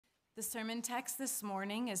The sermon text this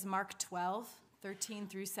morning is Mark 12, 13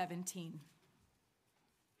 through 17.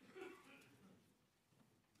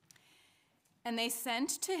 And they sent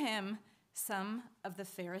to him some of the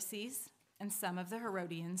Pharisees and some of the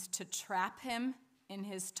Herodians to trap him in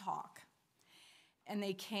his talk. And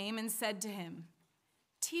they came and said to him,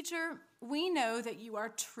 "Teacher, we know that you are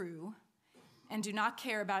true and do not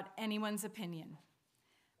care about anyone's opinion.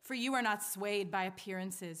 For you are not swayed by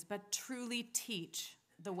appearances, but truly teach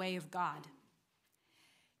the way of God.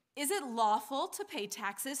 Is it lawful to pay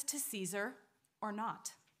taxes to Caesar or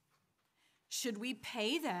not? Should we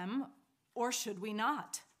pay them or should we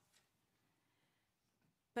not?"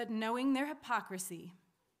 But knowing their hypocrisy,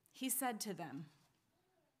 he said to them,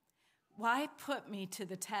 "Why put me to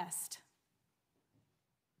the test?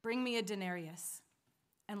 Bring me a denarius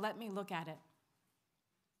and let me look at it."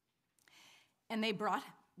 And they brought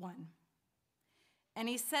one. And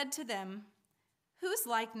he said to them, "Whose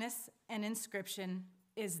likeness and inscription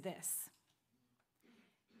is this?"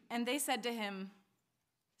 And they said to him,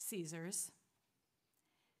 "Caesar's."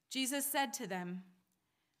 Jesus said to them,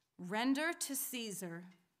 "Render to Caesar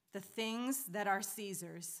the things that are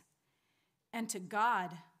Caesar's, and to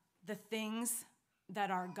God the things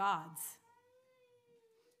that are God's."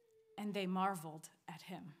 And they marveled at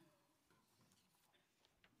him.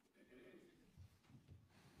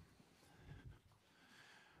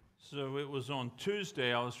 So it was on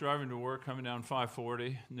Tuesday. I was driving to work, coming down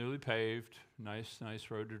 540, newly paved, nice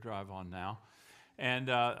road to drive on now. And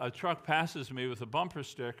a truck passes me with a bumper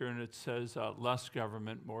sticker, and it says, "Less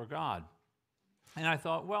government, more God." And I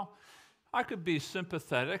thought, well, I could be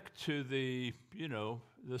sympathetic to the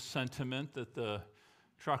sentiment that the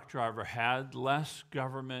truck driver had, less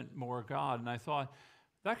government, more God. And I thought,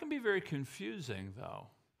 that can be very confusing,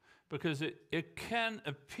 though, because it can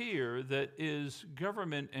appear that is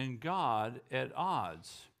government and God at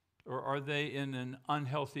odds, or are they in an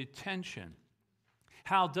unhealthy tension?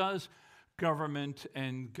 How does government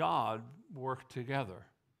and God work together?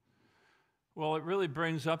 Well, it really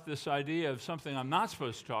brings up this idea of something I'm not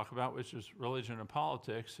supposed to talk about, which is religion and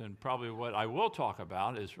politics, and probably what I will talk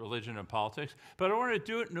about is religion and politics. But I want to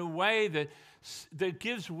do it in a way that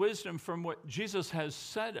gives wisdom from what Jesus has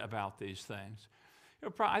said about these things.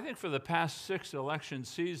 I think for the past 6 election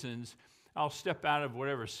seasons, I'll step out of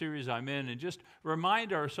whatever series I'm in and just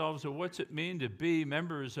remind ourselves of what's it mean to be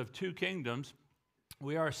members of two kingdoms.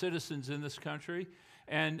 We are citizens in this country,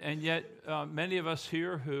 and yet many of us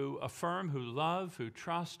here who affirm, who love, who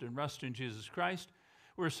trust and rest in Jesus Christ,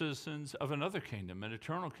 we're citizens of another kingdom, an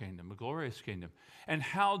eternal kingdom, a glorious kingdom. And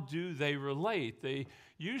how do they relate? They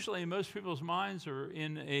usually, in most people's minds, are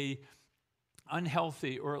in a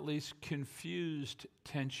unhealthy or at least confused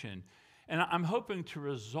tension. And I'm hoping to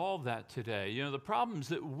resolve that today. The problems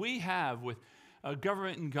that we have with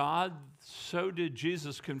government and God, so did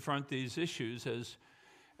Jesus confront these issues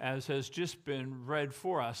as has just been read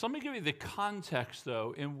for us. Let me give you the context,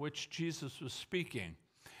 though, in which Jesus was speaking.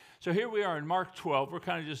 So here we are in Mark 12. We're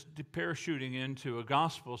kind of just parachuting into a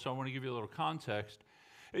gospel, so I want to give you a little context.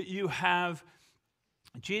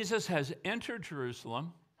 Jesus has entered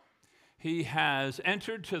Jerusalem. He has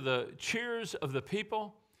entered to the cheers of the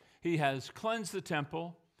people. He has cleansed the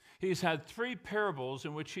temple. He's had 3 parables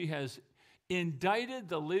in which he has indicted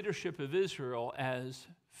the leadership of Israel as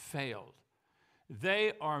failed.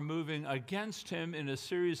 They are moving against him in a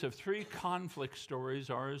series of 3 conflict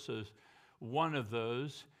stories. Ours is one of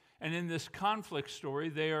those. And in this conflict story,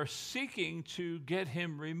 they are seeking to get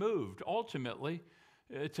him removed, ultimately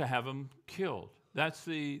to have him killed. That's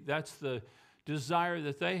the desire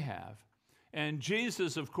that they have. And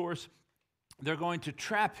Jesus, of course, they're going to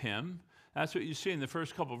trap him. That's what you see in the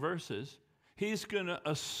first couple verses. He's going to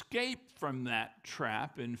escape from that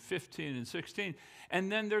trap in 15 and 16,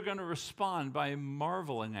 and then they're going to respond by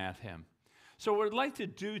marveling at him. So what I'd like to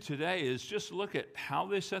do today is just look at how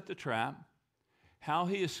they set the trap, how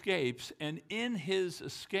he escapes, and in his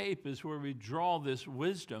escape is where we draw this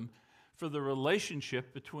wisdom for the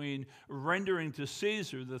relationship between rendering to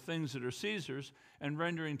Caesar the things that are Caesar's and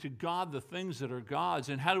rendering to God the things that are God's,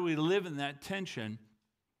 and how do we live in that tension.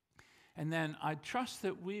 And then I trust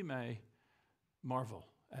that we may marvel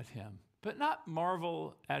at him, but not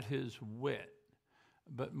marvel at his wit,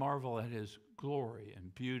 but marvel at his glory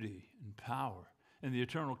and beauty and power and the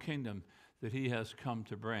eternal kingdom that he has come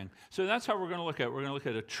to bring. So that's how we're going to look at it. We're going to look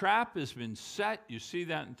at a trap has been set. You see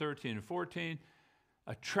that in 13 and 14.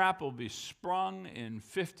 A trap will be sprung in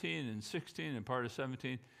 15 and 16 and part of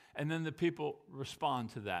 17. And then the people respond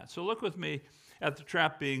to that. So look with me at the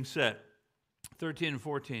trap being set, 13 and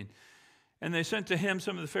 14. And they sent to him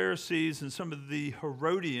some of the Pharisees and some of the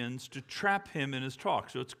Herodians to trap him in his talk.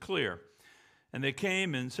 So it's clear. And they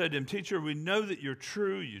came and said to him, "Teacher, we know that you're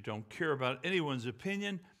true. You don't care about anyone's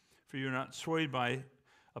opinion, for you're not swayed by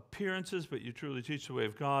appearances, but you truly teach the way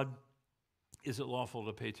of God. Is it lawful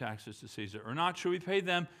to pay taxes to Caesar or not? Should we pay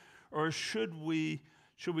them or should we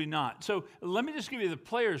not?" So let me just give you the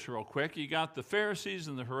players real quick. You got the Pharisees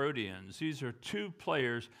and the Herodians. These are two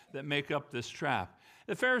players that make up this trap.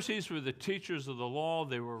 The Pharisees were the teachers of the law.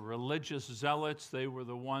 They were religious zealots. They were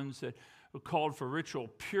the ones that called for ritual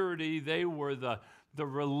purity. They were the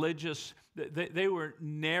religious, they were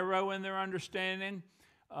narrow in their understanding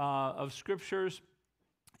of scriptures,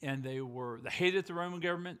 and they hated the Roman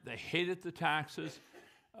government. They hated the taxes.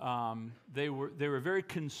 They were very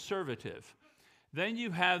conservative. Then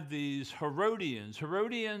you have these Herodians.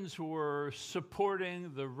 Herodians were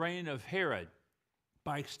supporting the reign of Herod,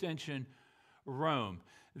 by extension, Rome.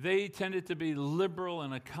 They tended to be liberal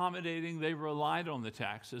and accommodating. They relied on the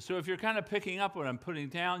taxes. So if you're kind of picking up what I'm putting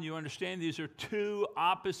down, you understand these are two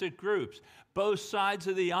opposite groups, both sides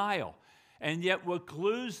of the aisle. And yet what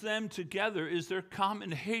glues them together is their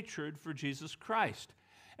common hatred for Jesus Christ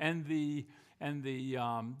and the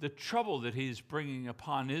trouble that he's bringing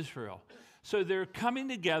upon Israel. So they're coming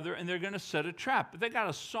together and they're going to set a trap. But they got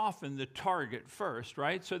to soften the target first,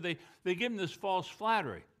 right? So they give them this false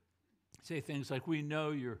flattery. Say things like, "We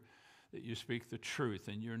know that you speak the truth,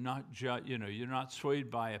 and you're not you're not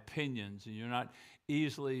swayed by opinions, and you're not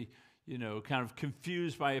easily kind of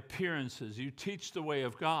confused by appearances. You teach the way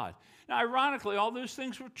of God." Now, ironically, all those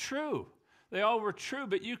things were true. They all were true,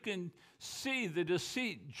 but you can see the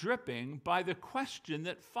deceit dripping by the question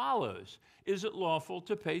that follows: is it lawful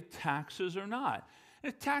to pay taxes or not?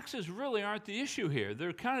 And taxes really aren't the issue here.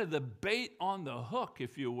 They're kind of the bait on the hook,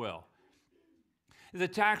 if you will. The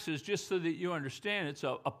taxes, just so that you understand, it's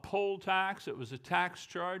a poll tax. It was a tax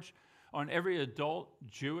charge on every adult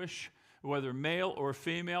Jewish, whether male or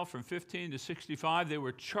female, from 15 to 65. They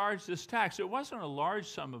were charged this tax. It wasn't a large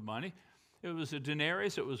sum of money. It was a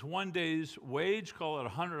denarius. It was one day's wage, call it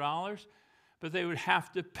 $100, but they would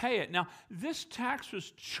have to pay it. Now, this tax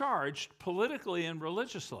was charged politically and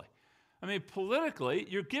religiously. I mean, politically,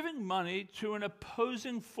 you're giving money to an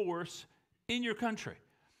opposing force in your country.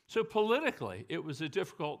 So politically, it was a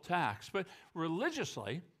difficult tax. But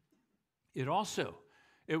religiously, it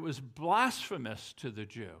was blasphemous to the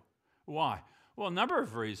Jew. Why? Well, a number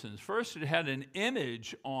of reasons. First, it had an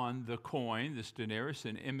image on the coin, this denarius,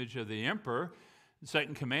 an image of the emperor. The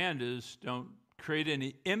second command is don't create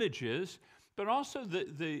any images, but also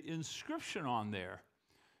the inscription on there.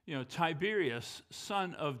 Tiberius,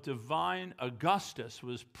 son of divine Augustus,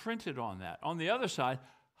 was printed on that. On the other side,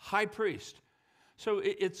 high priest. So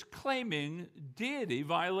it's claiming deity,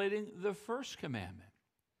 violating the first commandment.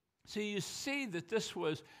 So you see that this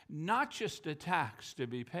was not just a tax to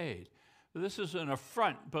be paid. This is an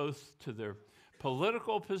affront both to their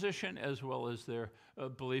political position as well as their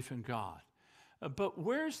belief in God. But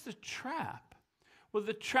where's the trap? Well,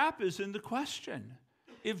 the trap is in the question.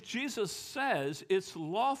 If Jesus says it's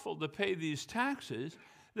lawful to pay these taxes,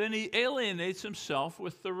 then he alienates himself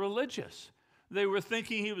with the religious. They were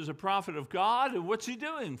thinking he was a prophet of God, and what's he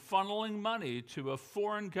doing? Funneling money to a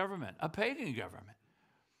foreign government, a pagan government.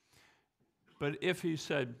 But if he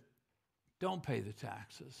said, don't pay the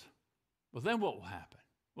taxes, well, then what will happen?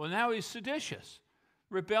 Well, now he's seditious,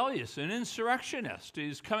 rebellious, an insurrectionist.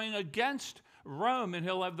 He's coming against Rome, and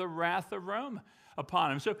he'll have the wrath of Rome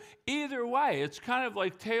upon him. So either way, it's kind of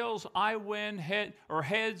like tails, I win,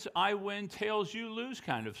 heads, I win, tails, you lose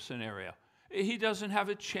kind of scenario. He doesn't have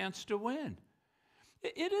a chance to win.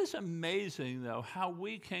 It is amazing, though, how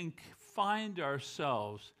we can find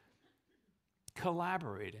ourselves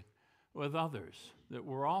collaborating with others that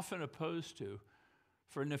we're often opposed to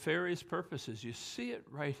for nefarious purposes. You see it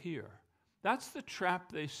right here. That's the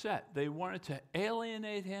trap they set. They wanted to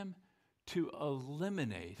alienate him, to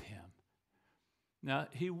eliminate him. Now,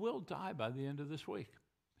 he will die by the end of this week.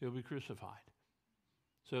 He'll be crucified.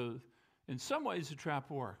 So, in some ways, the trap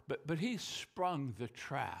worked, but he sprung the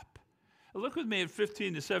trap. Look with me at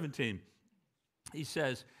 15 to 17. He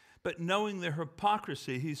says, but knowing their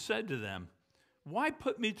hypocrisy, he said to them, why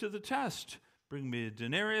put me to the test? Bring me a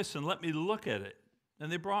denarius and let me look at it. And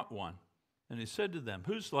they brought one. And he said to them,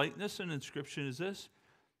 whose likeness and inscription is this?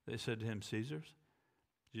 They said to him, Caesar's.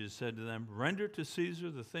 Jesus said to them, render to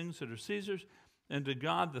Caesar the things that are Caesar's, and to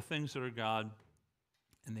God the things that are God.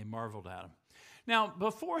 And they marveled at him. Now,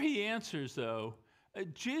 before he answers, though,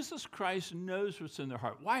 Jesus Christ knows what's in their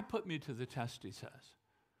heart. Why put me to the test, he says.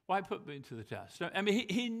 Why put me to the test? I mean,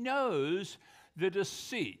 he knows the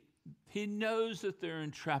deceit. He knows that they're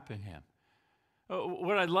entrapping him.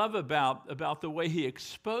 What I love about the way he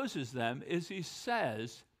exposes them is he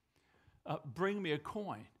says, bring me a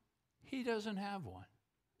coin. He doesn't have one.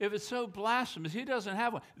 If it's so blasphemous, he doesn't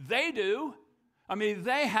have one. They do. I mean,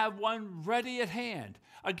 they have one ready at hand.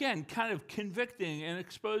 Again, kind of convicting and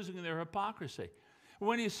exposing their hypocrisy.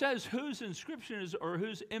 When he says whose inscription is or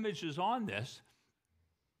whose image is on this,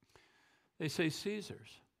 they say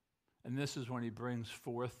Caesar's. And this is when he brings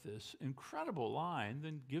forth this incredible line,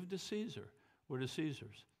 then give to Caesar what is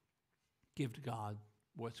Caesar's. Give to God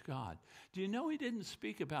what's God. Do you know he didn't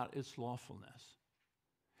speak about its lawfulness?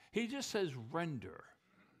 He just says render,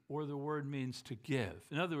 or the word means to give.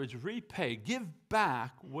 In other words, repay, give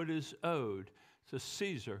back what is owed to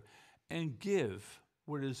Caesar and give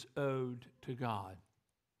what is owed to God.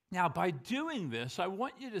 Now, by doing this, I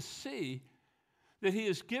want you to see that he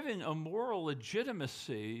is giving a moral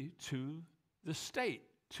legitimacy to the state,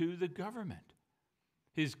 to the government.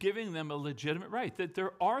 He's giving them a legitimate right, that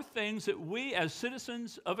there are things that we as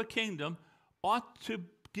citizens of a kingdom ought to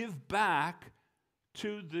give back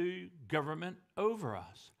to the government over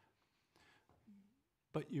us.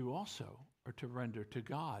 But you also are to render to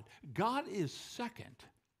God. God is second.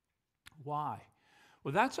 Why?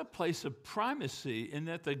 Well, that's a place of primacy in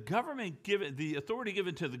that the authority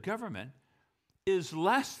given to the government is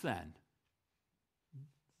less than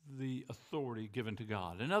the authority given to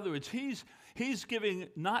God. In other words, he's giving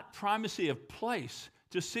not primacy of place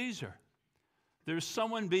to Caesar. There's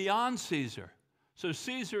someone beyond Caesar. So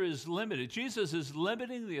Caesar is limited. Jesus is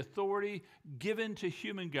limiting the authority given to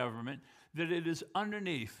human government, that it is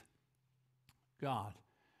underneath God.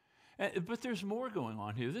 But there's more going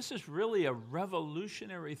on here. This is really a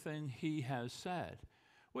revolutionary thing he has said.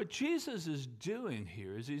 What Jesus is doing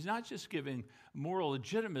here is he's not just giving moral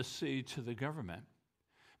legitimacy to the government,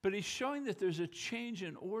 but he's showing that there's a change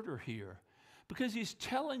in order here, because he's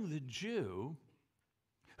telling the Jew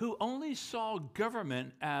who only saw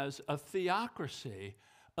government as a theocracy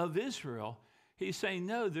of Israel, he's saying,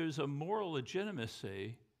 no, there's a moral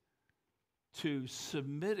legitimacy to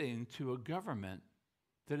submitting to a government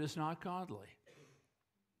that is not godly.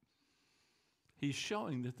 He's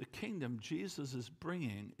showing that the kingdom Jesus is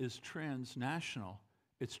bringing is transnational.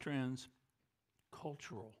 It's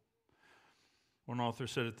transcultural. One author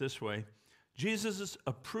said it this way: Jesus'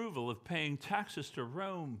 approval of paying taxes to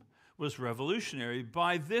Rome was revolutionary.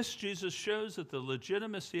 By this, Jesus shows that the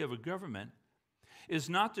legitimacy of a government is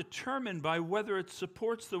not determined by whether it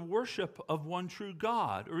supports the worship of one true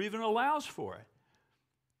God or even allows for it.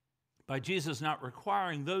 By Jesus not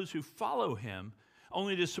requiring those who follow him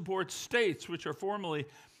only to support states which are formally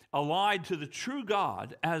allied to the true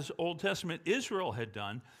God, as Old Testament Israel had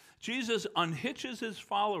done, Jesus unhitches his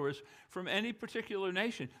followers from any particular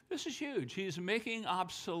nation. This is huge. He's making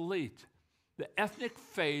obsolete the ethnic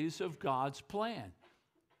phase of God's plan.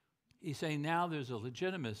 He's saying now there's a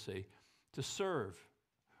legitimacy to serve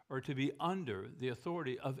or to be under the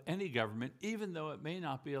authority of any government, even though it may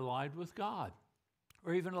not be allied with God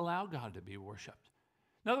or even allow God to be worshiped.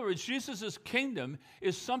 In other words, Jesus' kingdom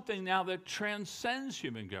is something now that transcends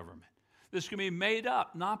human government. This can be made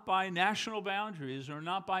up not by national boundaries or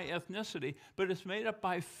not by ethnicity, but it's made up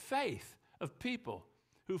by faith of people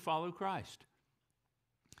who follow Christ.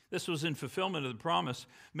 This was in fulfillment of the promise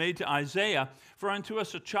made to Isaiah, "For unto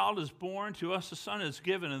us a child is born, to us a son is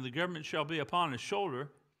given, and the government shall be upon his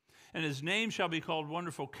shoulder. And his name shall be called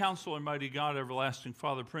Wonderful Counselor, Mighty God, Everlasting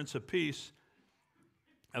Father, Prince of Peace.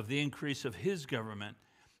 Of the increase of his government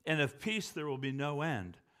and of peace there will be no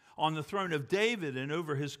end. On the throne of David and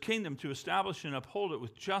over his kingdom, to establish and uphold it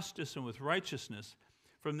with justice and with righteousness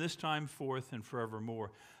from this time forth and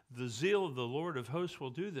forevermore. The zeal of the Lord of hosts will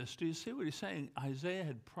do this." Do you see what he's saying? Isaiah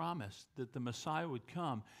had promised that the Messiah would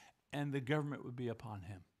come and the government would be upon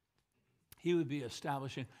him. He would be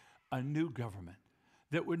establishing a new government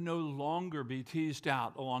that would no longer be teased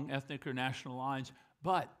out along ethnic or national lines,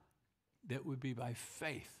 but that would be by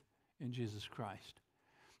faith in Jesus Christ.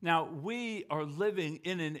 Now, we are living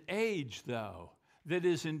in an age, though, that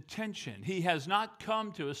is in tension. He has not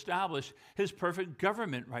come to establish his perfect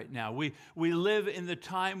government right now. We live in the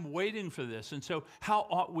time waiting for this. And so how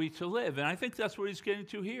ought we to live? And I think that's what he's getting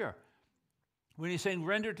to here. When he's saying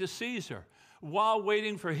render to Caesar, while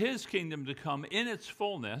waiting for his kingdom to come in its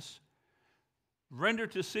fullness, render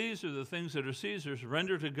to Caesar the things that are Caesar's,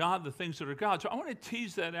 render to God the things that are God's. So I want to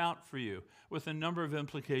tease that out for you with a number of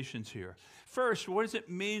implications here. First, what does it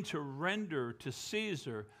mean to render to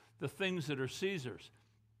Caesar the things that are Caesar's?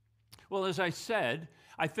 Well, as I said,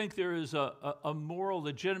 I think there is a moral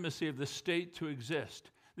legitimacy of the state to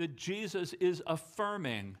exist, that Jesus is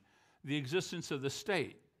affirming the existence of the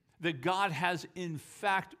state, that God has in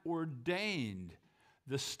fact ordained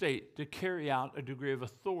the state to carry out a degree of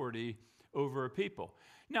authority over a people.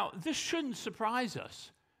 Now, this shouldn't surprise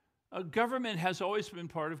us. Government has always been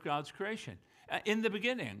part of God's creation. In the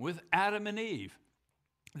beginning, with Adam and Eve,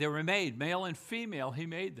 they were made, male and female, he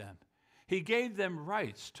made them. He gave them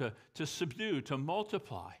rights to subdue, to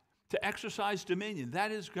multiply, to exercise dominion.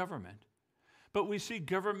 That is government. But we see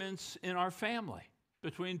governments in our family,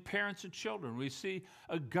 between parents and children. We see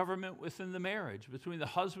a government within the marriage, between the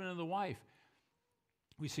husband and the wife.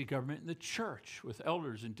 We see government in the church with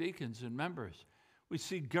elders and deacons and members. We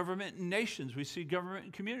see government in nations. We see government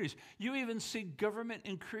in communities. You even see government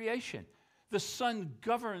in creation. The sun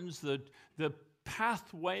governs the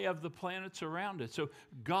pathway of the planets around it. So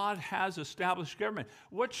God has established government.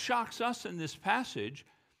 What shocks us in this passage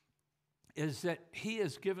is that he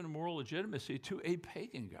has given moral legitimacy to a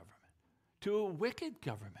pagan government, to a wicked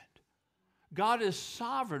government. God is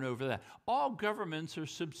sovereign over that. All governments are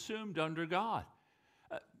subsumed under God.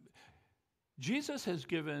 Jesus has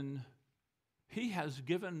given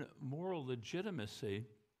moral legitimacy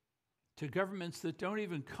to governments that don't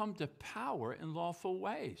even come to power in lawful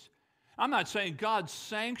ways. I'm not saying God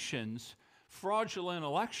sanctions fraudulent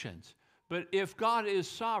elections, but if God is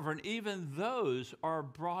sovereign, even those are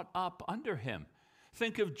brought up under him.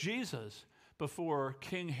 Think of Jesus before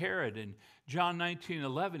King Herod in John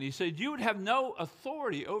 19:11. He said, "You would have no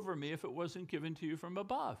authority over me if it wasn't given to you from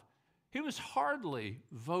above." He was hardly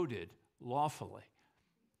voted lawfully.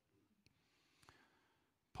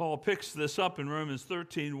 Paul picks this up in Romans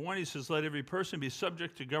 13:1. He says, "Let every person be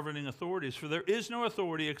subject to governing authorities, for there is no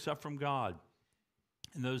authority except from God,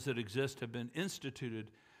 and those that exist have been instituted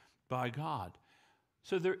by God."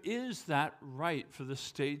 So there is that right for the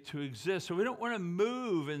state to exist. So we don't want to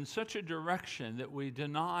move in such a direction that we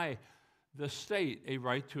deny the state a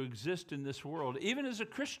right to exist in this world. Even as a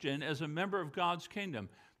Christian, as a member of God's kingdom,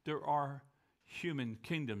 there are human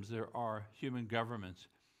kingdoms, there are human governments.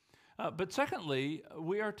 But secondly,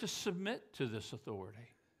 we are to submit to this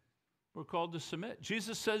authority. We're called to submit.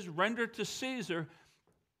 Jesus says, "Render to Caesar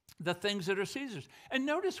the things that are Caesar's." And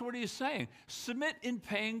notice what he's saying. Submit in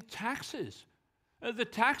paying taxes. The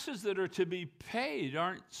taxes that are to be paid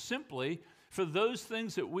aren't simply for those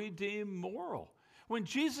things that we deem moral. When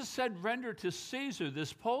Jesus said, "Render to Caesar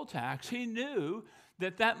this poll tax," he knew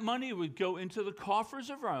that that money would go into the coffers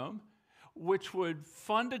of Rome, which would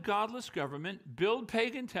fund a godless government, build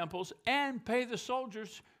pagan temples, and pay the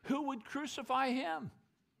soldiers who would crucify him.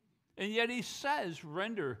 And yet he says,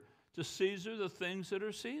 "Render to Caesar the things that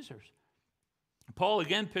are Caesar's." Paul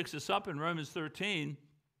again picks this up in Romans 13.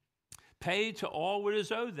 "Pay to all what is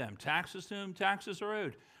owed them, taxes to whom taxes are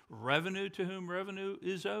owed, revenue to whom revenue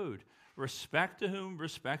is owed, respect to whom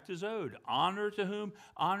respect is owed, honor to whom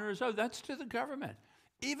honor is owed." That's to the government,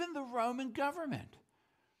 even the Roman government.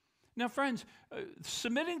 Now, friends,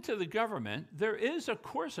 submitting to the government, there is, of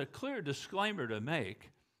course, a clear disclaimer to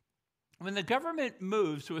make. When the government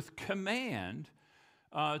moves with command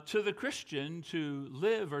to the Christian to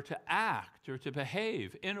live or to act or to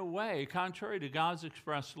behave in a way contrary to God's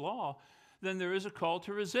express law, then there is a call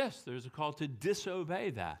to resist. There's a call to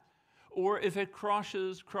disobey that. Or if it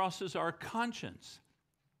crosses our conscience,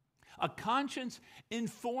 a conscience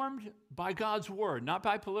informed by God's word, not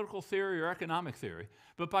by political theory or economic theory,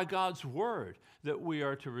 but by God's word, that we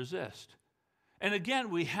are to resist. And again,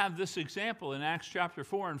 we have this example in Acts chapter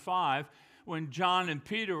 4 and 5, when John and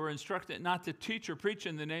Peter were instructed not to teach or preach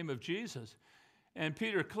in the name of Jesus. And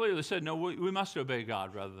Peter clearly said, "No, we must obey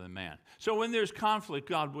God rather than man." So when there's conflict,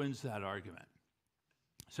 God wins that argument.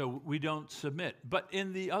 So we don't submit. But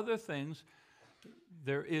in the other things,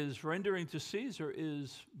 there is rendering to Caesar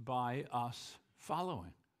is by us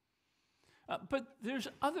following. But there's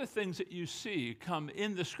other things that you see come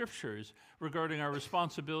in the scriptures regarding our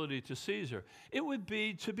responsibility to Caesar. It would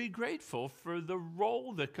be to be grateful for the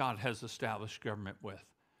role that God has established government with.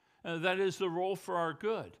 That is the role for our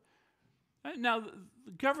good. Now,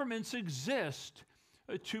 governments exist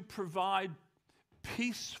to provide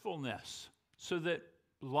peacefulness so that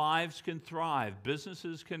lives can thrive,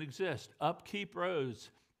 businesses can exist, upkeep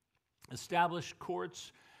roads, establish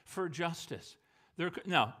courts for justice.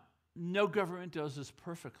 Now, no government does this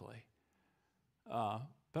perfectly,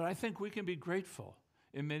 but I think we can be grateful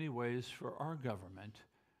in many ways for our government,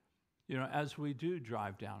 as we do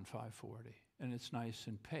drive down 540 and it's nice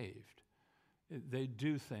and paved. They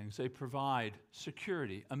do things, they provide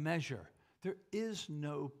security, a measure. There is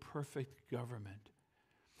no perfect government.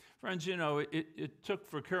 Friends, it took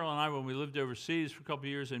for Carol and I, when we lived overseas for a couple of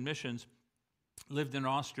years in missions, lived in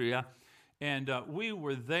Austria, and we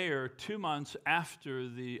were there 2 months after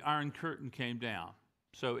the Iron Curtain came down.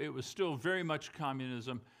 So it was still very much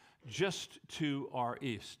communism. just to our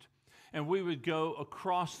east. And we would go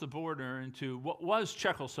across the border into what was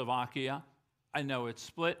Czechoslovakia. I know it's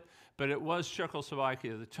split, but it was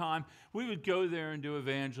Czechoslovakia at the time. We would go there and do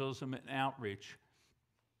evangelism and outreach.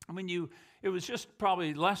 I mean, it was just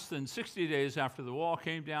probably less than 60 days after the wall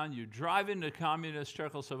came down. You drive into communist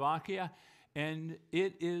Czechoslovakia, and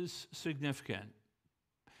it is significant.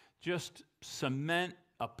 Just cement,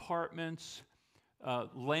 apartments,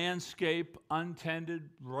 landscape untended,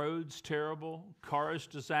 roads terrible, cars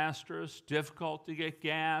disastrous, difficult to get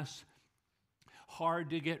gas, hard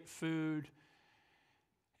to get food.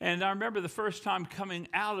 And I remember the first time coming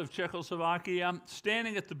out of Czechoslovakia,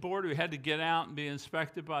 standing at the border. We had to get out and be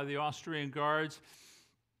inspected by the Austrian guards.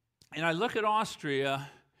 And I look at Austria,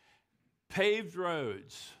 paved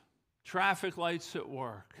roads, traffic lights at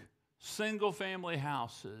work, single-family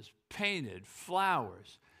houses, painted,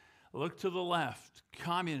 flowers. Look to the left,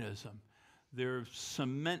 communism. There are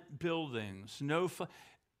cement buildings.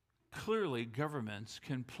 Clearly, governments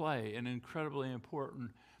can play an incredibly important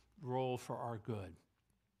role for our good.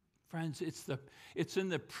 Friends, it's in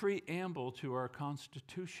the preamble to our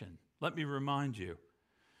Constitution. Let me remind you.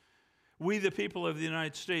 We, the people of the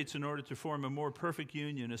United States, in order to form a more perfect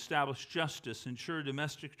union, establish justice, ensure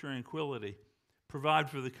domestic tranquility, provide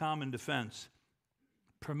for the common defense,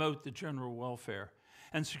 promote the general welfare,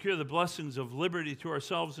 and secure the blessings of liberty to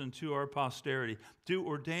ourselves and to our posterity, do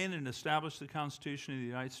ordain and establish the Constitution of the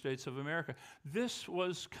United States of America. This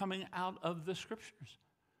was coming out of the Scriptures.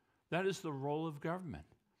 That is the role of government.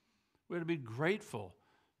 We have to be grateful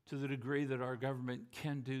to the degree that our government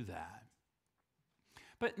can do that.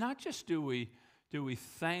 But not just do we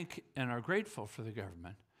thank and are grateful for the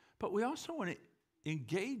government, but we also want to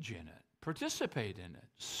engage in it, participate in it,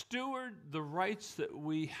 steward the rights that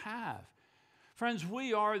we have. Friends,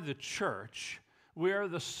 we are the church. We are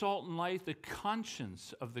the salt and light, the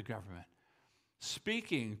conscience of the government,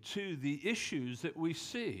 speaking to the issues that we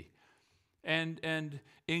see and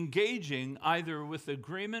engaging either with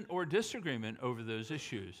agreement or disagreement over those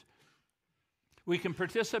issues. We can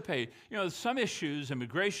participate. You know, some issues,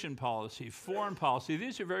 immigration policy, foreign policy,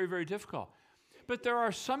 these are very, very difficult. But there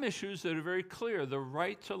are some issues that are very clear, the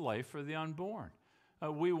right to life for the unborn.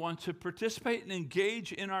 We want to participate and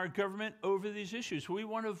engage in our government over these issues. We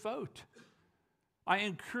want to vote. I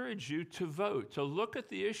encourage you to vote, to look at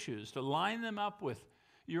the issues, to line them up with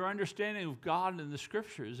your understanding of God and the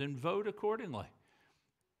Scriptures, and vote accordingly.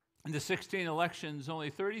 In the 16 elections, only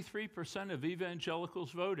 33% of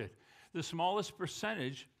evangelicals voted. The smallest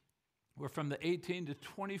percentage were from the 18 to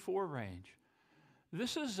 24 range.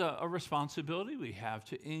 This is a responsibility we have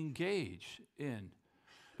to engage in.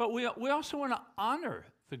 But we also want to honor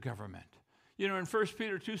the government. You know, in 1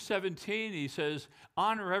 Peter 2:17, he says,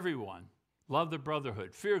 honor everyone, love the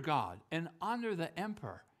brotherhood, fear God, and honor the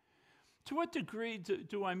emperor. To what degree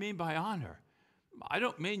do I mean by honor? I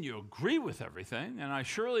don't mean you agree with everything, and I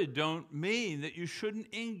surely don't mean that you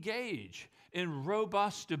shouldn't engage in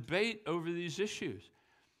robust debate over these issues.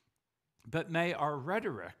 But may our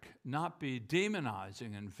rhetoric not be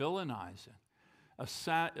demonizing and villainizing,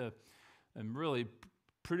 and really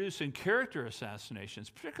producing character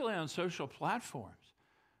assassinations, particularly on social platforms.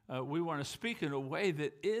 We want to speak in a way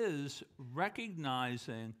that is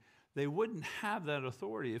recognizing they wouldn't have that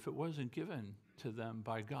authority if it wasn't given to them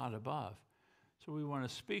by God above. So we want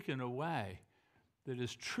to speak in a way that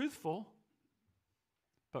is truthful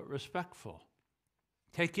but respectful.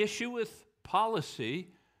 Take issue with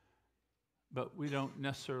policy, but we don't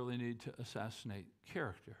necessarily need to assassinate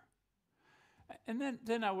character. And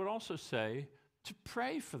then I would also say to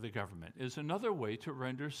pray for the government is another way to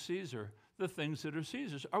render Caesar the things that are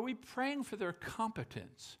Caesar's. Are we praying for their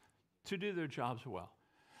competence to do their jobs well?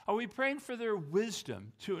 Are we praying for their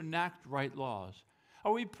wisdom to enact right laws?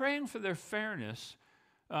 Are we praying for their fairness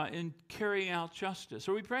in carrying out justice?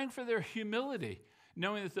 Are we praying for their humility,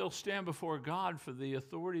 knowing that they'll stand before God for the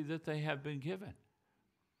authority that they have been given?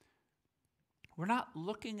 We're not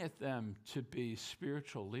looking at them to be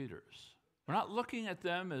spiritual leaders. We're not looking at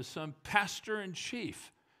them as some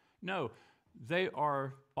pastor-in-chief. No, they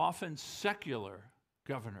are often secular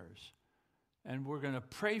governors, and we're going to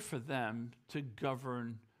pray for them to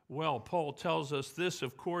govern well. Paul tells us this,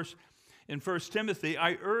 of course, in 1 Timothy.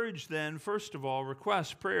 I urge then, first of all,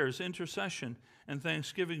 requests, prayers, intercession, and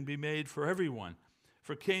thanksgiving be made for everyone,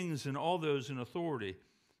 for kings and all those in authority,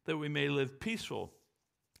 that we may live peaceful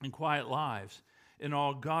and quiet lives in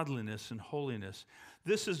all godliness and holiness.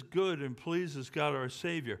 This is good and pleases God our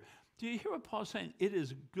Savior. Do you hear what Paul's saying? It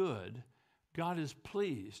is good. God is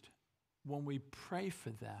pleased when we pray for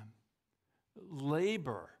them.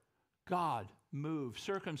 Labor. God move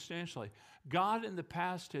circumstantially. God in the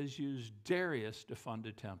past has used Darius to fund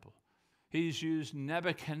a temple. He's used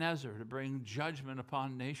Nebuchadnezzar to bring judgment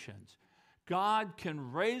upon nations. God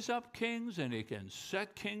can raise up kings and he can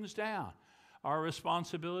set kings down. Our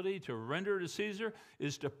responsibility to render to Caesar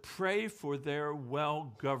is to pray for their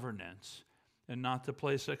well-governance and not to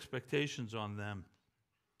place expectations on them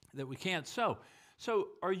that we can't. So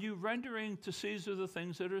are you rendering to Caesar the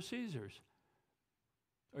things that are Caesar's?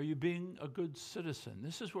 Are you being a good citizen?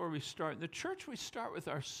 This is where we start. In the church, we start with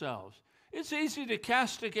ourselves. It's easy to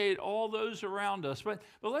castigate all those around us, but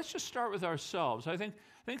let's just start with ourselves. I think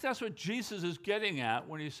that's what Jesus is getting at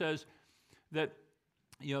when he says that,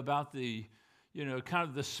 about the, kind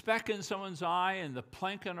of the speck in someone's eye and the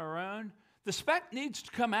plank in our own. The speck needs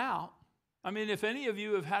to come out. I mean, if any of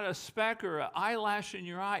you have had a speck or an eyelash in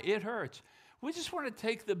your eye, it hurts. We just want to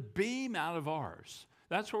take the beam out of ours.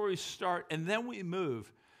 That's where we start, and then we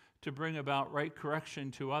move to bring about right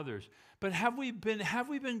correction to others. But have we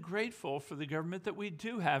been grateful for the government that we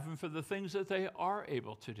do have and for the things that they are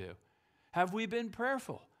able to do? Have we been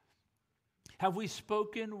prayerful? Have we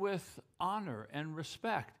spoken with honor and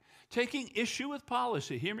respect? Taking issue with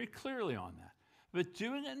policy, hear me clearly on that, but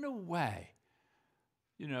doing it in a way,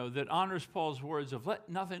 that honors Paul's words of let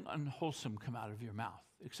nothing unwholesome come out of your mouth,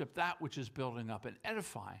 except that which is building up and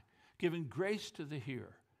edifying, giving grace to the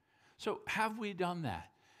hearer. So have we done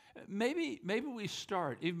that? Maybe we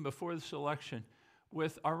start, even before this election,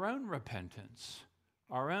 with our own repentance,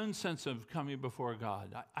 our own sense of coming before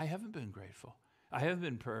God. I haven't been grateful. I haven't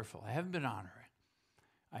been prayerful. I haven't been honoring.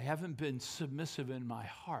 I haven't been submissive in my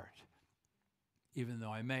heart, even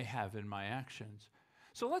though I may have in my actions.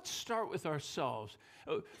 So let's start with ourselves.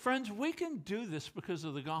 Friends, we can do this because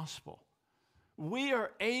of the gospel. We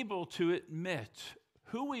are able to admit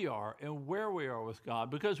who we are and where we are with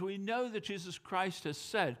God because we know that Jesus Christ has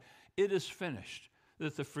said, it is finished,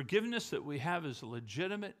 that the forgiveness that we have is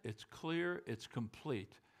legitimate, it's clear, it's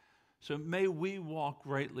complete. So may we walk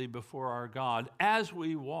rightly before our God as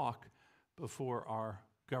we walk before our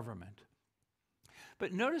government.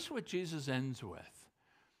 But notice what Jesus ends with.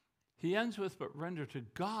 He ends with, but render to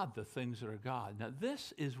God the things that are God. Now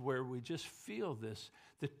this is where we just feel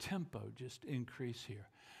the tempo just increase here.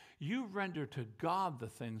 You render to God the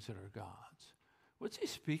things that are God's. What's he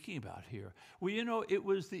speaking about here? Well, it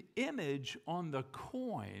was the image on the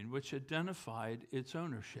coin which identified its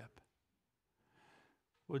ownership.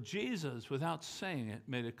 Well, Jesus, without saying it,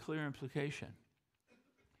 made a clear implication.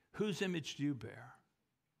 Whose image do you bear?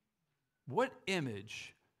 What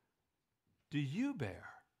image do you bear?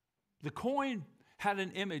 The coin had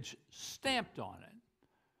an image stamped on it.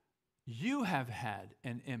 You have had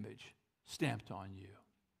an image stamped on you.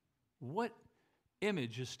 What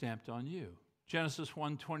image is stamped on you? Genesis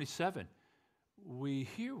 1:27, we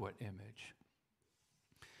hear what image.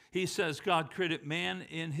 He says, God created man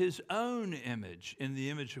in his own image. In the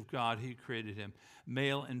image of God, he created him.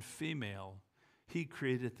 Male and female, he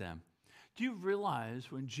created them. Do you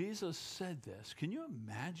realize when Jesus said this, can you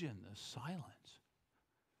imagine the silence?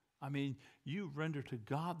 I mean, you render to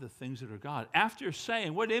God the things that are God. After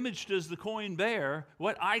saying, what image does the coin bear?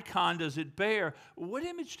 What icon does it bear? What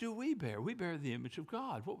image do we bear? We bear the image of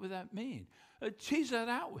God. What would that mean? Tease that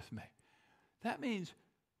out with me. That means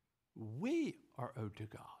we are owed to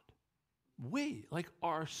God. We, like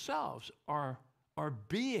ourselves, are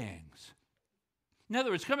beings. In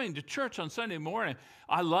other words, coming to church on Sunday morning,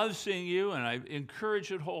 I love seeing you and I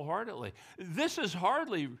encourage it wholeheartedly. This is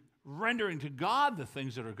hardly rendering to God the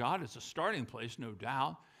things that are God. It's a starting place, no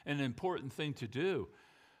doubt, and an important thing to do.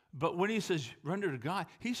 But when he says render to God,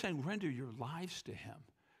 he's saying render your lives to him.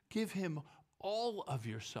 Give him all of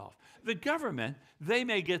yourself. The government, they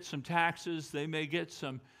may get some taxes, they may get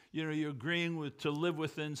some, you're agreeing with to live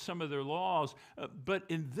within some of their laws, but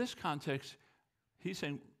in this context, he's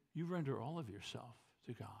saying you render all of yourself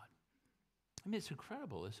to God. I mean, it's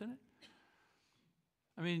incredible, isn't it?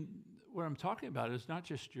 I mean, what I'm talking about is not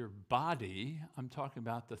just your body. I'm talking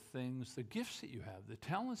about the things, the gifts that you have, the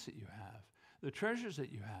talents that you have, the treasures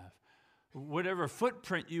that you have, whatever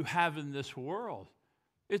footprint you have in this world.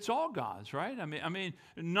 It's all God's, right? I mean,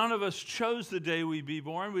 none of us chose the day we'd be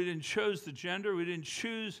born. We didn't choose the gender. We didn't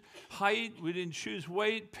choose height. We didn't choose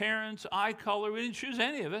weight, parents, eye color. We didn't choose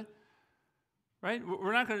any of it, right?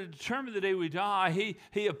 We're not going to determine the day we die.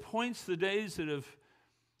 He appoints the days that have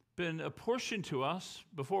been apportioned to us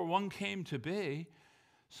before one came to be.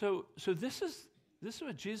 So this is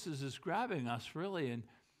what Jesus is grabbing us really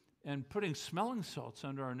and putting smelling salts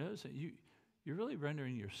under our nose. You're really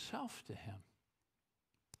rendering yourself to him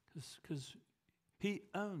because he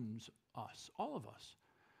owns us, all of us.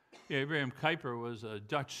 Yeah, Abraham Kuyper was a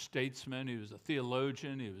Dutch statesman. He was a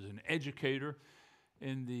theologian. He was an educator.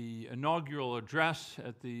 In the inaugural address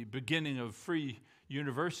at the beginning of Free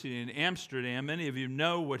University in Amsterdam, many of you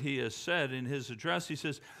know what he has said in his address. He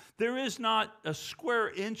says, "There is not a square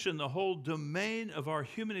inch in the whole domain of our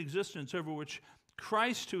human existence over which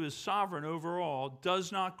Christ, who is sovereign over all,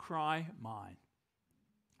 does not cry, mine,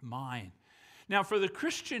 mine." Now, for the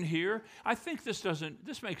Christian here, I think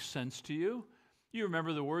this makes sense to you. You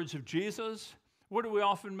remember the words of Jesus? What are we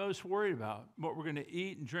often most worried about? What we're going to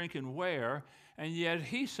eat and drink and wear. And yet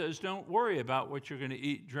he says, don't worry about what you're going to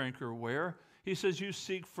eat, drink, or wear. He says, you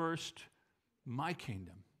seek first my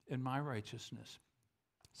kingdom and my righteousness.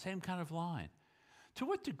 Same kind of line. To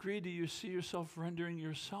what degree do you see yourself rendering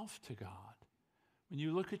yourself to God? When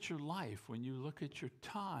you look at your life, when you look at your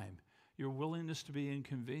time, your willingness to be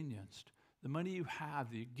inconvenienced, the money you have,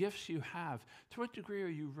 the gifts you have, to what degree are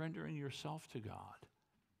you rendering yourself to God?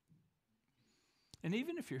 And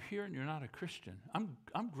even if you're here and you're not a Christian,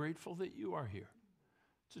 I'm grateful that you are here.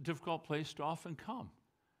 It's a difficult place to often come.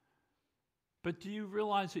 But do you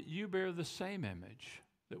realize that you bear the same image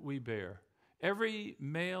that we bear? Every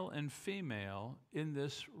male and female in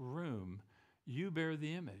this room, you bear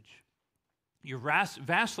the image. You're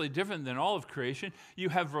vastly different than all of creation. You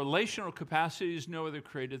have relational capacities no other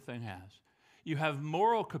created thing has. You have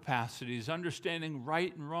moral capacities, understanding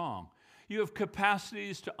right and wrong. You have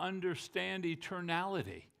capacities to understand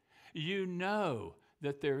eternality. You know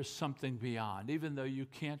that there is something beyond, even though you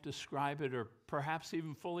can't describe it or perhaps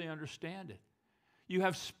even fully understand it. You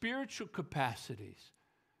have spiritual capacities.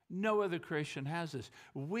 No other creation has this.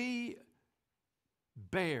 We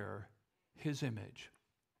bear his image.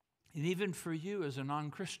 And even for you as a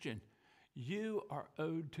non-Christian, you are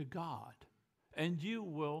owed to God, and you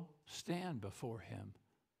will stand before him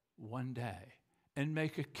one day and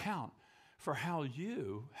make account for how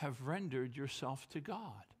you have rendered yourself to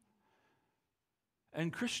God.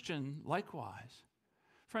 And Christian, likewise.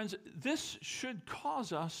 Friends, this should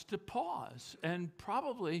cause us to pause and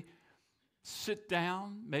probably sit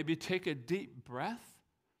down, maybe take a deep breath.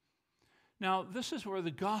 Now, this is where the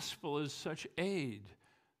gospel is such aid,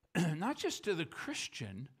 not just to the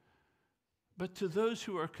Christian, but to those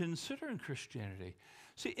who are considering Christianity.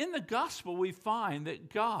 See, in the gospel, we find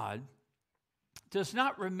that God does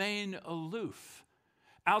not remain aloof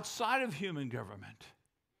outside of human government,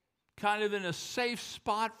 kind of in a safe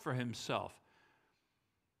spot for himself.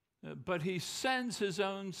 But he sends his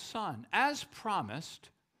own son, as promised,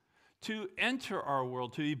 to enter our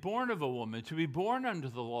world, to be born of a woman, to be born under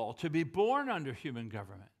the law, to be born under human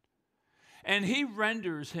government. And he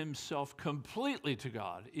renders himself completely to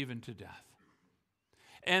God, even to death.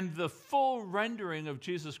 And the full rendering of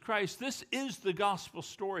Jesus Christ, this is the gospel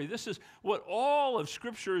story. This is what all of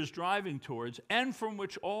Scripture is driving towards, and from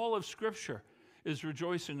which all of Scripture is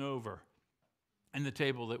rejoicing over in the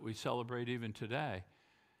table that we celebrate even today.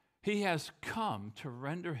 He has come to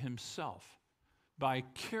render himself by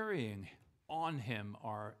carrying on him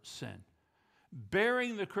our sin,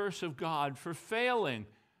 bearing the curse of God for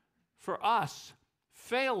us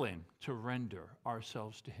failing to render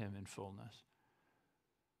ourselves to him in fullness,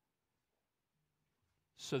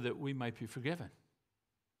 so that we might be forgiven,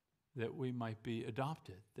 that we might be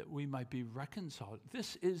adopted, that we might be reconciled.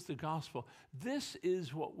 This is the gospel. This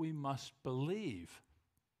is what we must believe.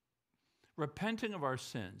 Repenting of our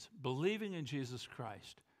sins, believing in Jesus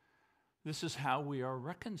Christ, this is how we are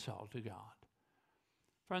reconciled to God.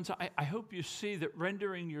 Friends, I hope you see that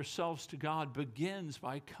rendering yourselves to God begins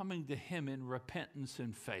by coming to him in repentance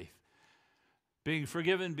and faith, being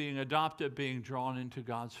forgiven, being adopted, being drawn into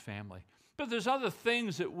God's family. But there's other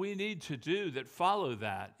things that we need to do that follow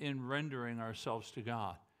that in rendering ourselves to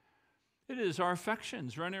God. It is our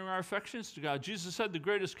affections, rendering our affections to God. Jesus said the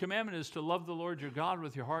greatest commandment is to love the Lord your God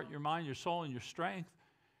with your heart, your mind, your soul, and your strength.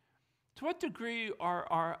 To what degree are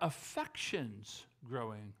our affections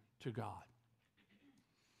growing to God?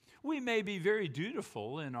 We may be very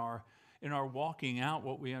dutiful in our walking out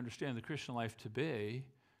what we understand the Christian life to be.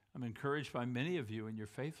 I'm encouraged by many of you in your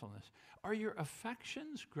faithfulness. Are your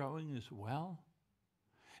affections growing as well?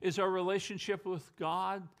 Is our relationship with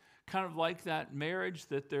God kind of like that marriage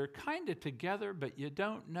that they're kind of together, but you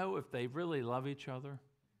don't know if they really love each other?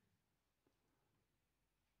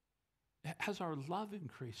 Has our love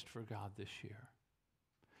increased for God this year?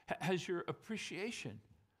 Has your appreciation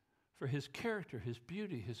for his character, his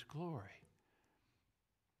beauty, his glory?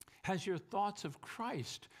 Has your thoughts of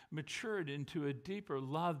Christ matured into a deeper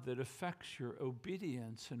love that affects your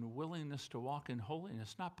obedience and willingness to walk in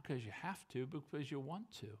holiness, not because you have to, but because you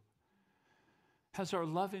want to? Has our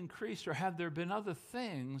love increased, or have there been other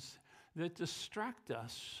things that distract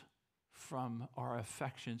us from our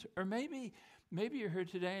affections. Or maybe you're here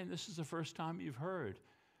today and this is the first time you've heard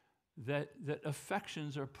that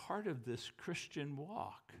affections are part of this Christian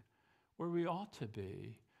walk where we ought to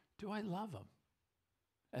be. Do I love him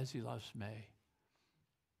as he loves me?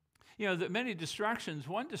 You know, that many distractions,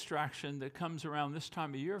 one distraction that comes around this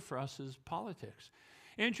time of year for us is politics.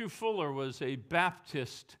 Andrew Fuller was a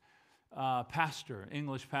Baptist pastor,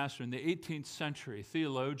 English pastor in the 18th century,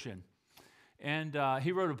 theologian. And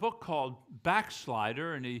he wrote a book called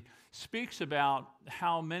Backslider, and he speaks about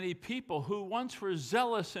how many people who once were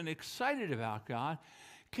zealous and excited about God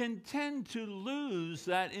can tend to lose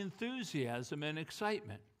that enthusiasm and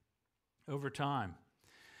excitement over time.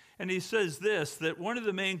 And he says this, that one of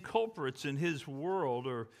the main culprits in his world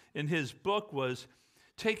or in his book was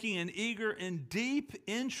taking an eager and deep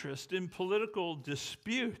interest in political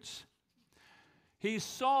disputes. He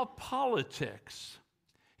saw politics,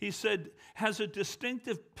 he said, has a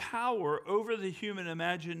distinctive power over the human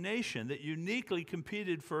imagination that uniquely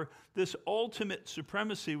competed for this ultimate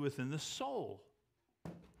supremacy within the soul.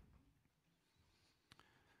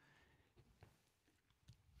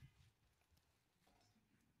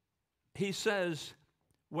 He says,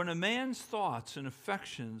 when a man's thoughts and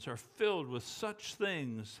affections are filled with such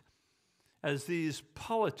things as these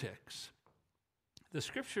politics, the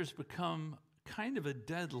scriptures become kind of a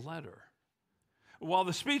dead letter, while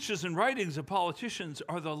the speeches and writings of politicians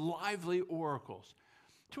are the lively oracles.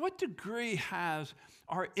 To what degree has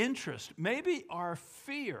our interest, maybe our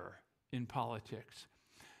fear in politics,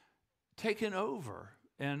 taken over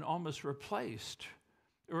and almost replaced,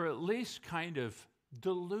 or at least kind of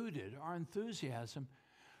diluted our enthusiasm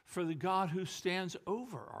for the God who stands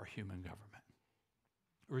over our human government,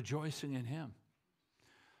 rejoicing in him?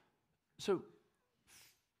 So,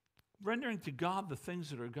 rendering to God the things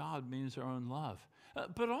that are God means our own love.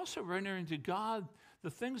 But also rendering to God the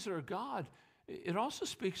things that are God, it also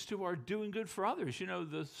speaks to our doing good for others. You know,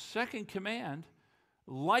 the second command,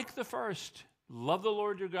 like the first, love the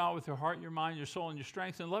Lord your God with your heart, your mind, your soul, and your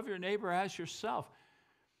strength, and love your neighbor as yourself.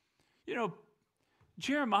 You know,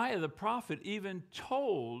 Jeremiah the prophet even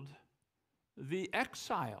told the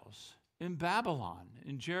exiles in Babylon,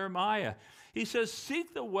 in Jeremiah, he says,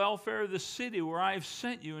 seek the welfare of the city where I have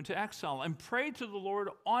sent you into exile and pray to the Lord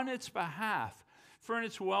on its behalf, for in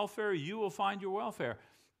its welfare you will find your welfare.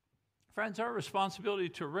 Friends, our responsibility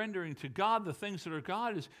to rendering to God the things that are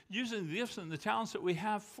God is using the gifts and the talents that we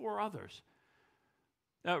have for others.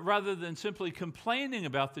 Rather than simply complaining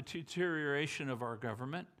about the deterioration of our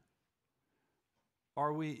government,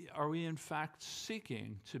 are we in fact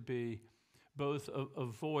seeking to be both a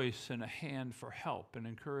voice and a hand for help and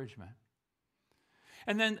encouragement?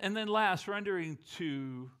 And then last, rendering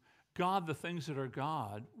to God the things that are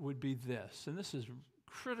God would be this, and this is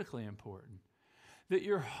critically important, that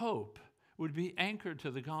your hope would be anchored to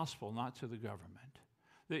the gospel, not to the government.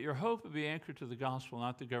 That your hope would be anchored to the gospel,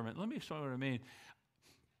 not the government. Let me explain what I mean.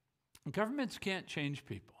 Governments can't change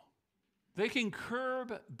people. They can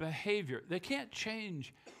curb behavior. They can't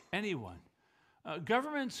change anyone.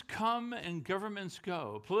 Governments come and governments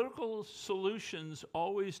go. Political solutions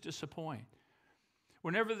always disappoint.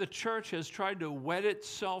 Whenever the church has tried to wed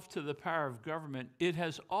itself to the power of government, it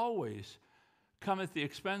has always come at the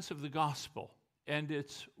expense of the gospel and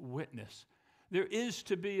its witness. There is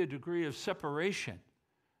to be a degree of separation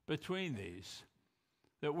between these,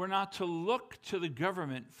 that we're not to look to the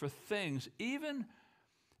government for things, even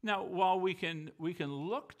now, while we can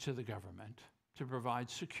look to the government to provide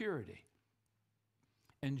security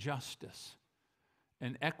and justice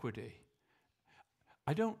and equity.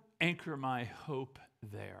 I don't anchor my hope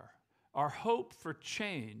there. Our hope for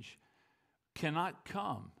change cannot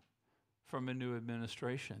come from a new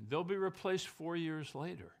administration. They'll be replaced 4 years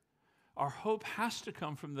later. Our hope has to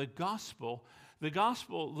come from the gospel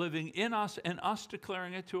living in us and us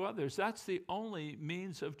declaring it to others. That's the only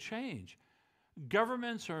means of change.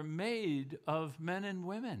 Governments are made of men and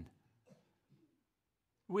women.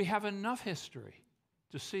 We have enough history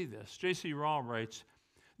to see this. J.C. Ryle writes,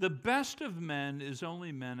 the best of men is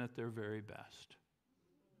only men at their very best.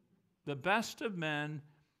 The best of men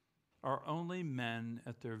are only men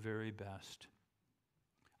at their very best.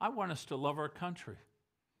 I want us to love our country.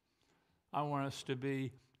 I want us to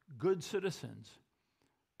be good citizens.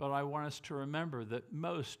 But I want us to remember that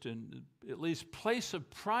most, and at least place of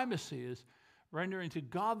primacy, is rendering to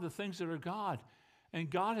God the things that are God. And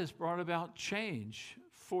God has brought about change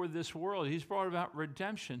for this world. He's brought about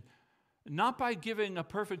redemption, not by giving a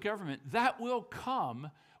perfect government. That will come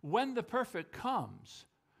when the perfect comes.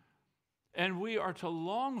 And we are to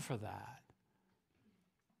long for that.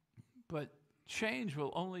 But change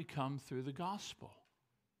will only come through the gospel.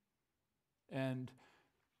 And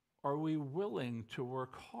are we willing to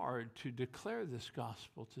work hard to declare this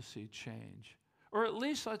gospel to see change? Or at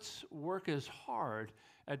least let's work as hard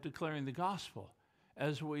at declaring the gospel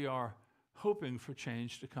as we are hoping for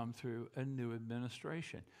change to come through a new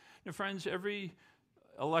administration. Now, friends, every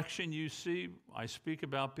election you see, I speak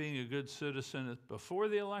about being a good citizen before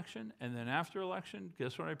the election, and then after election,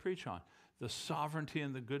 guess what I preach on? The sovereignty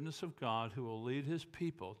and the goodness of God who will lead his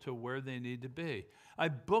people to where they need to be. I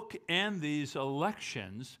bookend these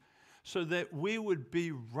elections so that we would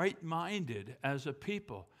be right-minded as a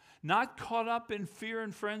people, not caught up in fear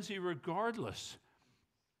and frenzy regardless.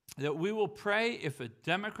 That we will pray if a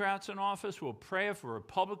Democrat's in office, we'll pray if a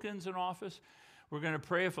Republican's in office, we're going to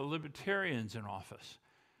pray if a Libertarian's in office.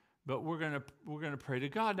 But we're going to pray to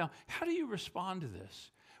God. Now, how do you respond to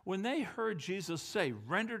this? When they heard Jesus say,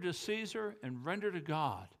 render to Caesar and render to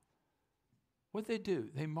God, what did they do?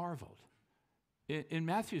 They marveled. In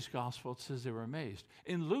Matthew's gospel, it says they were amazed.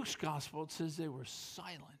 In Luke's gospel, it says they were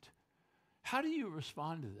silent. How do you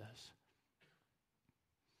respond to this?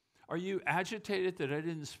 Are you agitated that I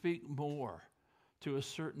didn't speak more to a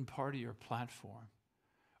certain party or platform?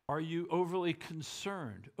 Are you overly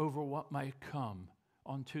concerned over what might come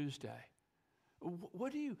on Tuesday?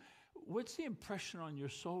 What's the impression on your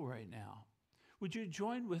soul right now? Would you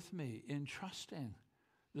join with me in trusting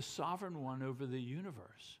the sovereign one over the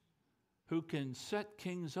universe, who can set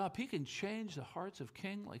kings up? He can change the hearts of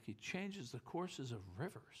kings like he changes the courses of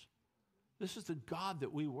rivers. This is the God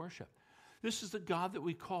that we worship. This is the God that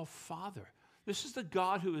we call Father. This is the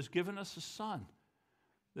God who has given us a Son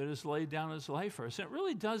that has laid down his life for us. And it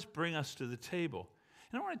really does bring us to the table.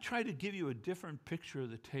 And I want to try to give you a different picture of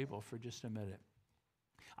the table for just a minute.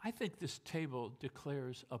 I think this table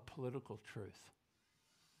declares a political truth.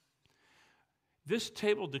 This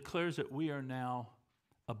table declares that we are now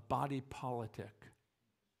a body politic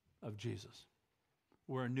of Jesus.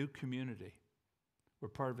 We're a new community. We're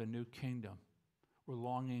part of a new kingdom. We're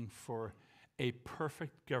longing for a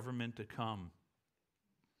perfect government to come.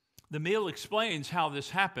 The meal explains how this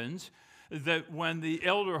happens, that when the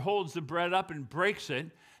elder holds the bread up and breaks it,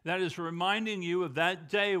 that is reminding you of that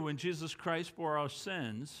day when Jesus Christ bore our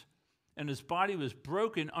sins and his body was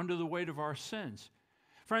broken under the weight of our sins.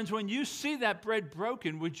 Friends, when you see that bread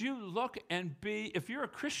broken, would you look and be, if you're a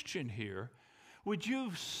Christian here, would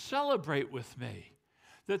you celebrate with me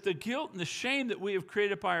that the guilt and the shame that we have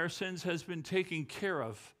created by our sins has been taken care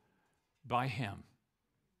of by him?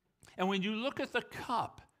 And when you look at the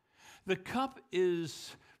cup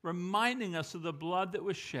is reminding us of the blood that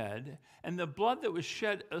was shed, and the blood that was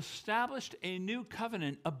shed established a new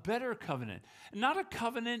covenant, a better covenant. Not a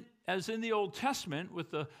covenant as in the Old Testament with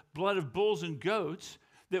the blood of bulls and goats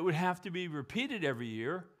that would have to be repeated every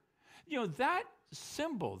year. You know, that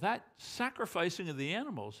symbol, that sacrificing of the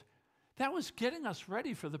animals, that was getting us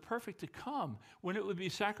ready for the perfect to come, when it would be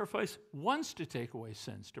sacrificed once to take away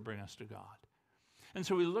sins, to bring us to God. And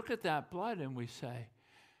so we look at that blood and we say,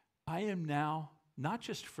 I am now not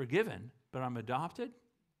just forgiven, but I'm adopted.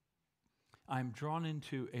 I'm drawn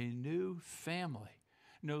into a new family,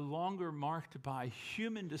 no longer marked by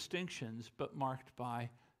human distinctions, but marked by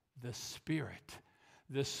the Spirit,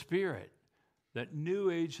 that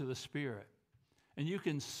new age of the Spirit. And you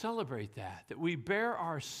can celebrate that we bear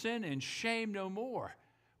our sin and shame no more.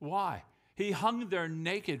 Why? He hung there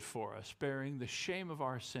naked for us, bearing the shame of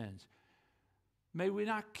our sins. May we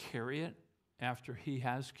not carry it after he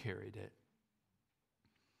has carried it.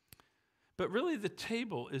 But really, the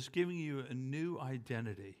table is giving you a new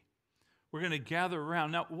identity. We're going to gather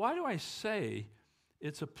around. Now, why do I say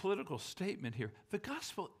it's a political statement here? The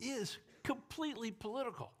gospel is completely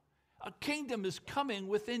political. A kingdom is coming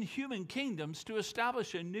within human kingdoms to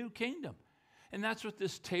establish a new kingdom. And that's what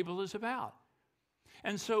this table is about.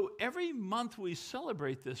 And so every month we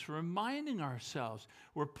celebrate this, reminding ourselves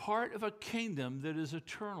we're part of a kingdom that is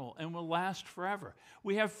eternal and will last forever.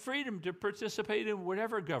 We have freedom to participate in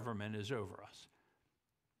whatever government is over us.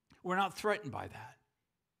 We're not threatened by that.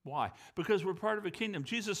 Why? Because we're part of a kingdom.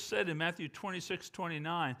 Jesus said in Matthew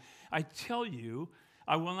 26:29, I tell you,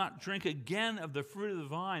 I will not drink again of the fruit of the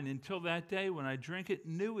vine until that day when I drink it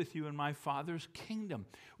new with you in my Father's kingdom.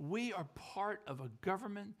 We are part of a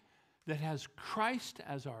government that has Christ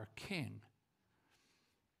as our king.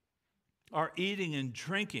 Our eating and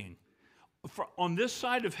drinking, on this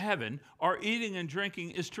side of heaven, our eating and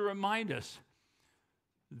drinking is to remind us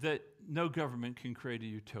that no government can create a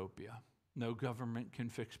utopia. No government can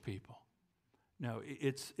fix people. No,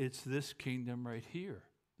 it's this kingdom right here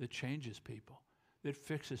that changes people, that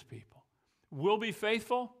fixes people. We'll be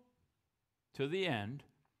faithful to the end,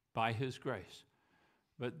 by his grace.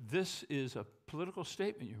 But this is a political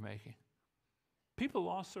statement you're making. People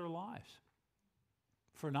lost their lives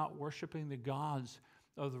for not worshiping the gods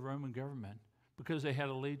of the Roman government because they had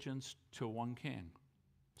allegiance to one king.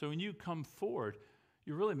 So when you come forward,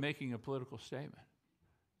 you're really making a political statement.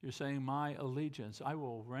 You're saying, my allegiance, I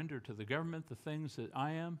will render to the government the things that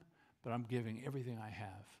I am, but I'm giving everything I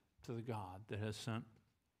have to the God that has sent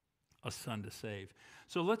a Son to save.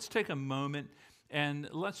 So let's take a moment and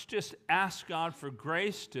let's just ask God for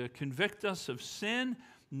grace to convict us of sin,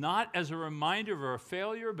 not as a reminder of our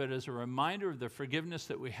failure, but as a reminder of the forgiveness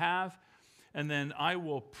that we have. And then I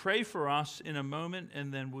will pray for us in a moment,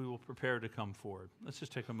 and then we will prepare to come forward. Let's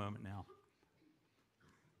just take a moment now.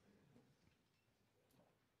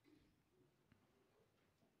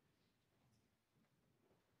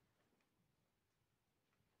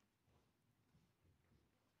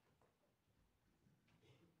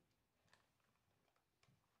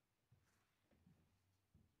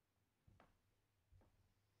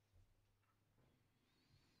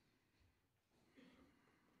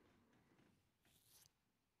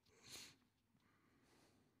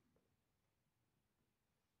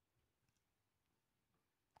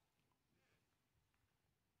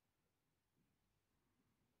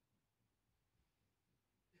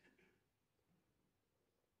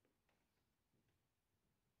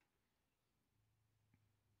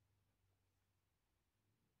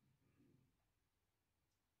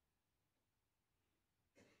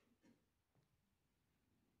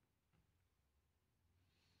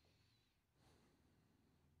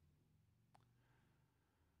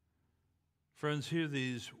 Friends, hear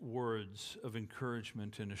these words of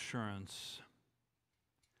encouragement and assurance.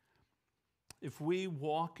 If we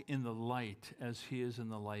walk in the light as he is in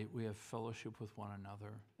the light, we have fellowship with one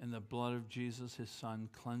another. And the blood of Jesus, his Son,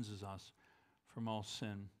 cleanses us from all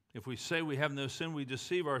sin. If we say we have no sin, we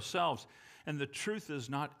deceive ourselves, and the truth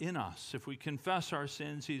is not in us. If we confess our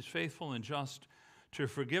sins, he is faithful and just to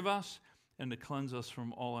forgive us and to cleanse us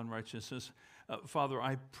from all unrighteousness. Father,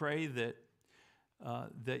 I pray that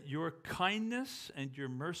your kindness and your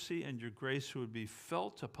mercy and your grace would be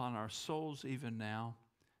felt upon our souls even now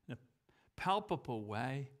in a palpable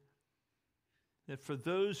way, that for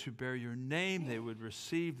those who bear your name, they would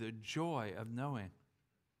receive the joy of knowing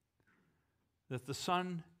that the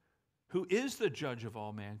Son, who is the judge of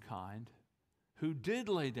all mankind, who did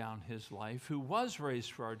lay down his life, who was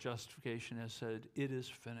raised for our justification, has said, "It is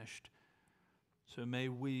finished." So may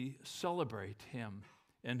we celebrate him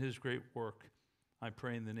and his great work. I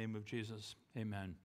pray in the name of Jesus. Amen.